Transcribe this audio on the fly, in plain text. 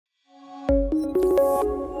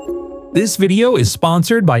This video is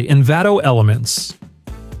sponsored by Envato Elements.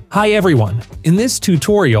 Hi everyone, in this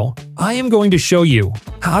tutorial, I am going to show you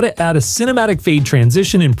how to add a cinematic fade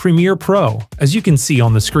transition in Premiere Pro, as you can see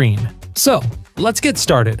on the screen. So, let's get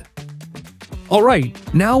started.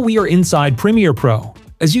 Alright, now we are inside Premiere Pro.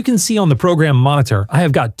 As you can see on the program monitor, I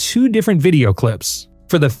have got two different video clips.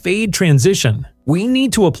 For the fade transition, we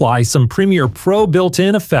need to apply some Premiere Pro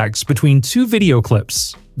built-in effects between two video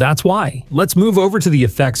clips. That's why. Let's move over to the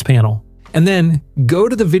Effects panel, and then go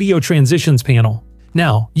to the Video Transitions panel.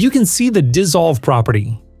 Now, you can see the Dissolve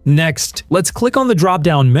property. Next, let's click on the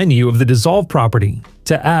drop-down menu of the Dissolve property.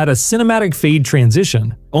 To add a cinematic fade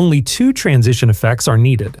transition, only two transition effects are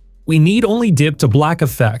needed. We need only Dip to Black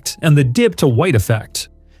effect and the Dip to White effect.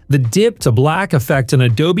 The Dip to Black effect in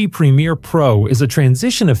Adobe Premiere Pro is a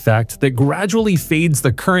transition effect that gradually fades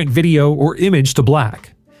the current video or image to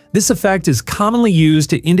black. This effect is commonly used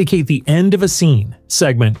to indicate the end of a scene,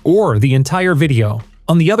 segment, or the entire video.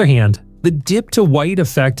 On the other hand, the Dip to White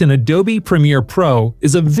effect in Adobe Premiere Pro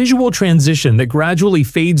is a visual transition that gradually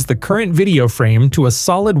fades the current video frame to a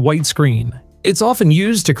solid white screen. It's often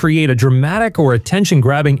used to create a dramatic or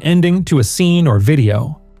attention-grabbing ending to a scene or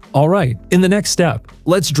video. Alright, in the next step,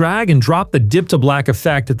 let's drag and drop the Dip to Black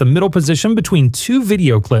effect at the middle position between two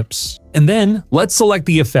video clips. And then, let's select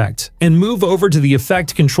the effect and move over to the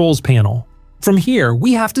Effect Controls panel. From here,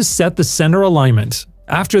 we have to set the center alignment.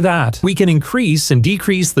 After that, we can increase and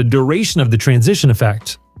decrease the duration of the transition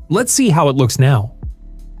effect. Let's see how it looks now.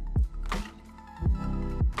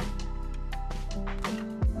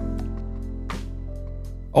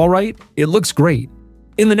 Alright, it looks great.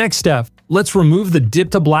 In the next step, let's remove the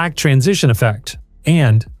Dip to Black transition effect.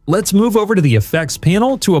 And let's move over to the Effects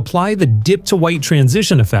panel to apply the Dip to White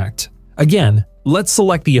transition effect. Again, let's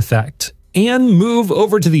select the effect and move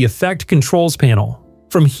over to the Effect Controls panel.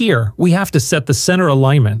 From here, we have to set the center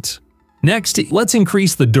alignment. Next, let's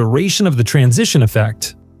increase the duration of the transition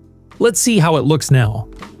effect. Let's see how it looks now.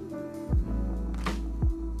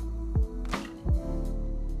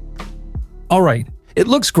 Alright, it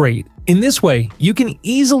looks great. In this way, you can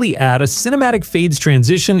easily add a cinematic fades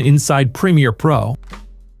transition inside Premiere Pro.